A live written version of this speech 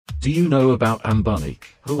Do you know about Ambani?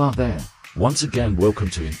 Who are there? Once again,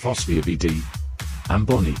 welcome to InfoSphere BD.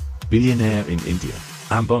 Ambani, billionaire in India.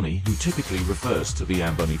 Ambani, who typically refers to the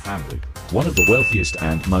Ambani family, one of the wealthiest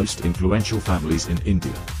and most influential families in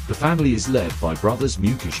India. The family is led by brothers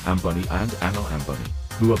Mukesh Ambani and Anil Ambani,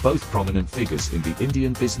 who are both prominent figures in the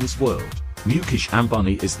Indian business world. Mukesh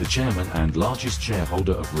Ambani is the chairman and largest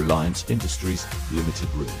shareholder of Reliance Industries Limited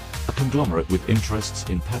RIL, a conglomerate with interests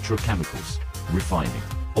in petrochemicals, refining,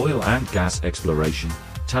 oil and gas exploration,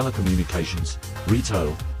 telecommunications,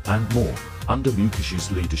 retail, and more. Under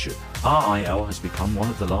Mukesh's leadership, RIL has become one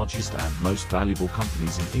of the largest and most valuable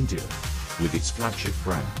companies in India, with its flagship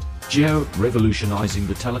brand, Jio, revolutionizing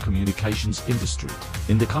the telecommunications industry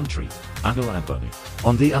in the country. Anil Ambani,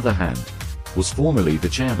 on the other hand, was formerly the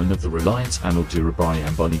chairman of the Reliance Anil Dhirubhai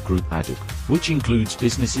Ambani Group ADUG, which includes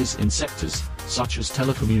businesses in sectors such as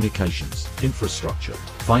telecommunications, infrastructure,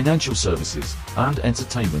 financial services, and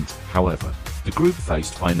entertainment. However, the group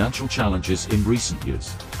faced financial challenges in recent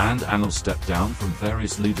years, and Anil stepped down from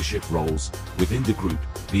various leadership roles within the group.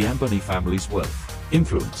 The Ambani family's wealth,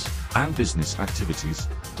 influence, and business activities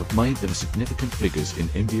have made them significant figures in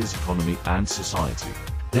India's economy and society.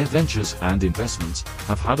 Their ventures and investments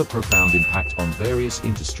have had a profound impact on various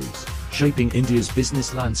industries, shaping India's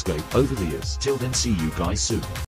business landscape over the years. Till then, see you guys soon.